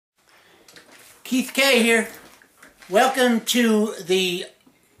Keith K here. Welcome to the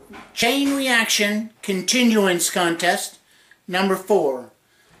Chain Reaction Continuance Contest, number 4.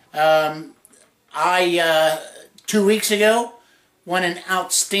 I 2 weeks ago, won an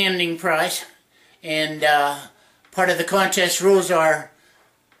outstanding prize, and part of the contest rules are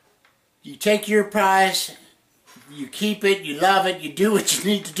you take your prize, you keep it, you love it, you do what you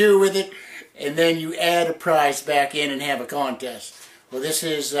need to do with it, and then you add a prize back in and have a contest. Well, this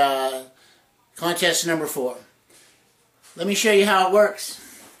is contest number 4. Let me show you how it works.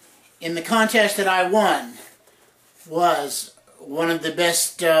 In the contest that I won was one of the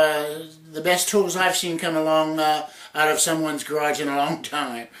best tools I've seen come along out of someone's garage in a long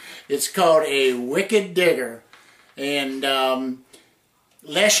time. It's called a Wicked Digger, and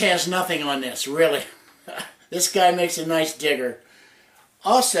Lesh has nothing on this, really. This guy makes a nice digger.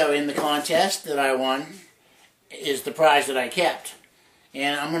 Also in the contest that I won is the prize that I kept.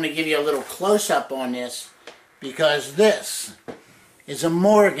 And I'm going to give you a little close-up on this because this is a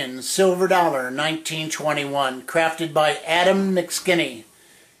Morgan Silver Dollar 1921 crafted by Adam McSkinney.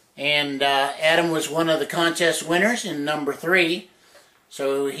 And Adam was one of the contest winners in number 3.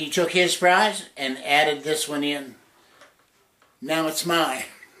 So he took his prize and added this one in. Now it's mine.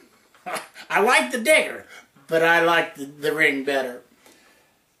 I like the digger, but I like the ring better.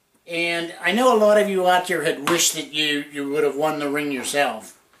 And I know a lot of you out there had wished that you would have won the ring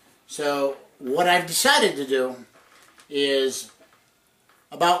yourself. So what I've decided to do is,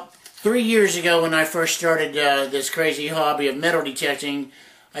 about 3 years ago when I first started this crazy hobby of metal detecting,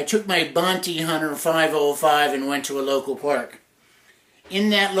 I took my Bounty Hunter 505 and went to a local park. In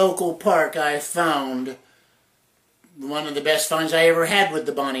that local park I found one of the best finds I ever had with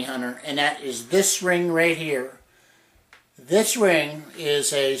the Bounty Hunter, and that is this ring right here. This ring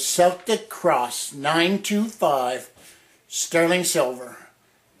is a Celtic Cross 925 sterling silver,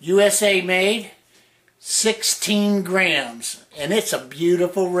 USA made, 16 grams, and it's a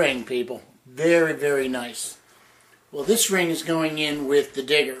beautiful ring, people. Very, very nice. Well, this ring is going in with the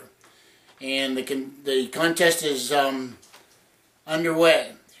digger, and the contest is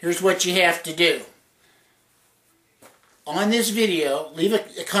underway. Here's what you have to do. On this video, leave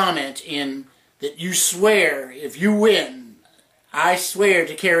a comment in that you swear if you win, I swear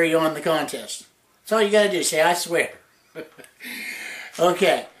to carry on the contest. That's all you got to do. Say, I swear.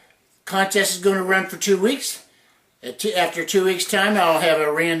 Okay. Contest is going to run for 2 weeks. After 2 weeks' time, I'll have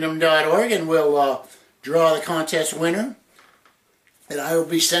a random.org and we'll draw the contest winner. And I will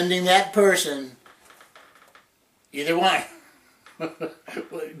be sending that person either one.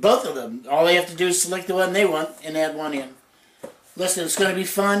 Both of them. All they have to do is select the one they want and add one in. Listen, it's going to be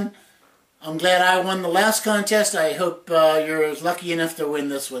fun. I'm glad I won the last contest. I hope you're lucky enough to win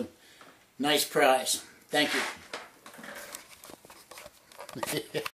this one. Nice prize. Thank you.